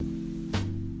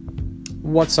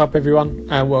What's up, everyone,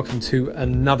 and welcome to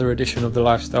another edition of the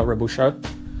Lifestyle Rebel Show.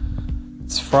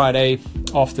 It's Friday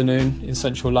afternoon in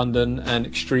central London and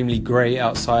extremely grey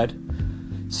outside,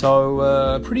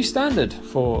 so pretty standard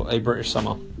for a British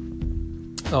summer.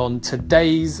 On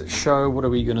today's show, what are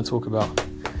we going to talk about?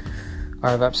 I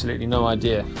have absolutely no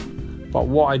idea, but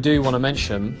what I do want to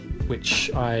mention, which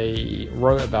I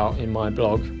wrote about in my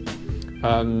blog,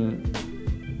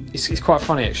 it's quite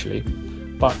funny actually,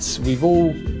 but we've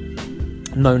all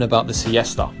known about the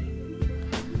siesta.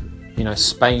 You know,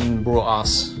 Spain brought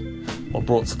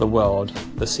to the world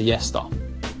the siesta.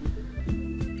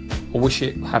 I wish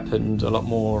it happened a lot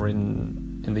more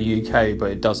in the UK,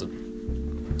 but it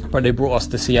doesn't. But they brought us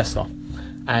the siesta,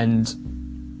 and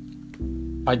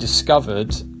I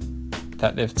discovered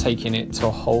that they've taken it to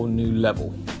a whole new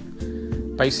level.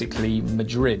 Basically,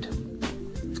 Madrid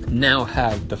now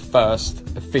have the first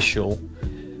official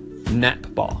nap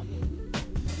bar.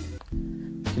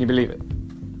 Can you believe it?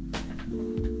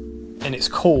 And it's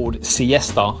called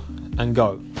Siesta and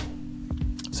Go.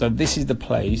 So this is the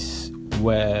place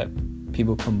where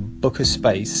people can book a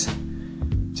space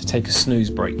to take a snooze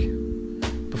break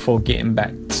before getting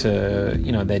back to,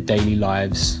 you know, their daily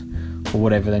lives or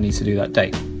whatever they need to do that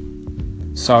day.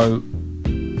 So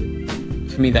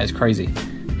for me, that is crazy.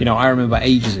 You know, I remember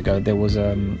ages ago there was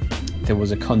a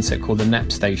concept called the Nap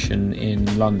Station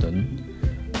in London.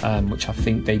 Which I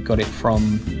think they got it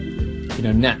from, you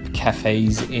know, nap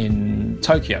cafes in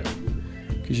Tokyo,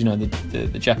 because you know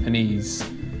the Japanese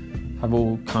have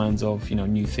all kinds of, you know,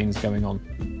 new things going on.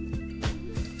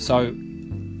 So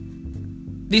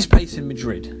this place in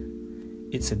Madrid,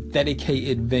 it's a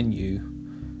dedicated venue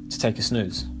to take a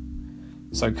snooze.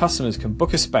 So customers can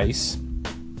book a space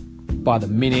by the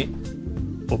minute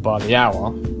or by the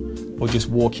hour, or just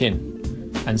walk in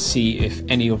and see if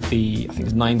any of the, I think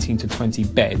it's 19 to 20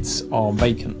 beds are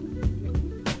vacant.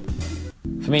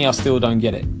 For me, I still don't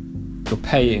get it. You're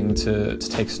paying to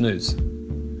take a snooze,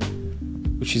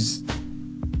 which is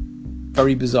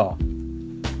very bizarre.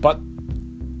 But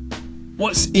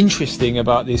what's interesting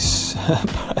about this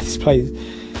this place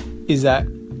is that,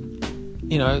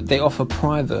 you know, they offer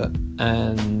private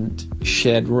and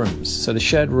shared rooms. So the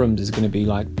shared rooms is going to be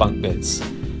like bunk beds,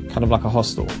 kind of like a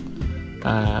hostel.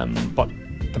 But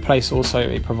the place also,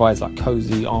 it provides like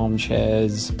cozy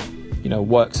armchairs, you know,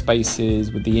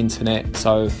 workspaces with the internet.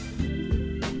 So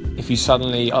if you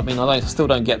suddenly, I still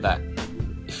don't get that.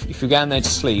 If you're going there to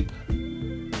sleep,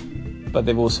 but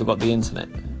they've also got the internet.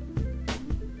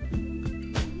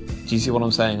 Do you see what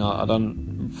I'm saying? I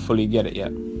don't fully get it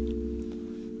yet.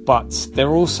 But there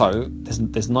are also,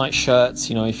 there's night shirts,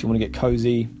 you know, if you want to get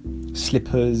cozy,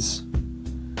 slippers,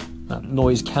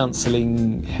 noise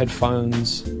cancelling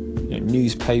headphones, you know,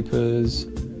 newspapers,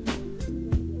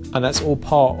 and that's all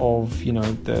part of, you know,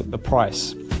 the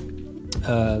price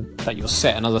that you're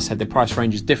set. And as I said, the price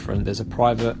range is different. There's a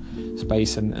private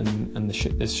space and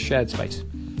there's shared space.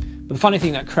 But the funny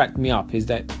thing that cracked me up is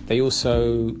that they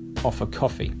also offer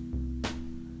coffee,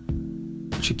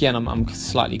 which again I'm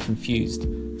slightly confused.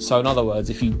 So in other words,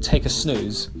 if you take a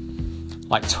snooze,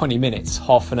 like 20 minutes,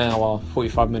 half an hour,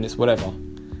 45 minutes, whatever,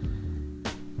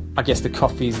 I guess the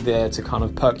coffee's there to kind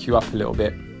of perk you up a little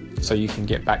bit so you can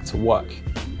get back to work.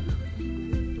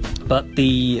 But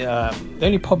the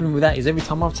only problem with that is every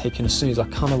time I've taken a snooze, I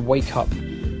kind of wake up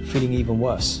feeling even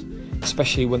worse,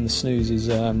 especially when the snooze is,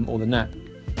 or the nap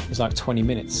is like 20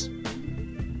 minutes.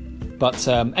 But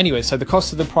anyway, so the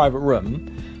cost of the private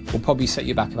room will probably set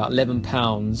you back about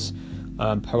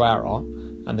 £11 per hour,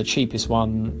 and the cheapest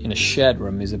one in a shared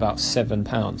room is about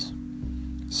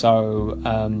 £7. So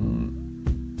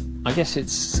I guess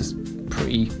it's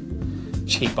pretty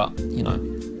cheap, but you know,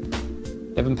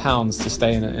 £11 to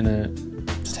stay to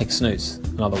take a snooze,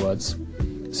 in other words.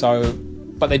 So,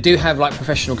 but they do have like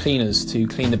professional cleaners to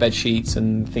clean the bed sheets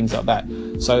and things like that.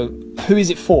 So who is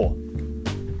it for?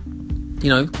 You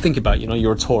know, think about it. You know,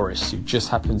 you're a tourist. You just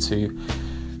happen to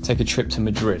take a trip to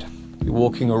Madrid. You're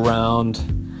walking around,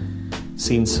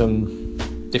 seeing some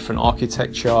different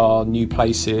architecture, new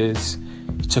places.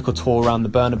 You took a tour around the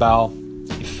Bernabeu.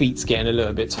 Your feet's getting a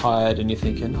little bit tired and you're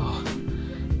thinking, oh,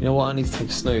 you know what, I need to take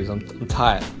a snooze, I'm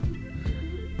tired.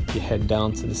 You head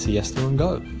down to the siesta and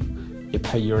go. You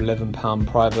pay your £11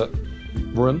 private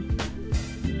room,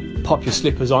 pop your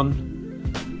slippers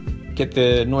on, get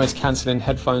the noise cancelling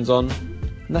headphones on,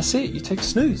 and that's it, you take a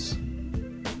snooze.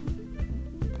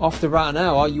 After about an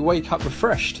hour, you wake up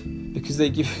refreshed because they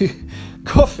give you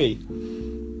coffee.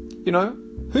 You know,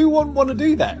 who wouldn't want to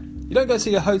do that? You don't go to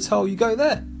your hotel, you go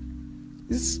there.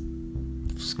 It's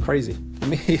crazy. For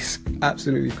me, it's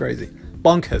absolutely crazy.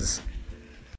 Bonkers.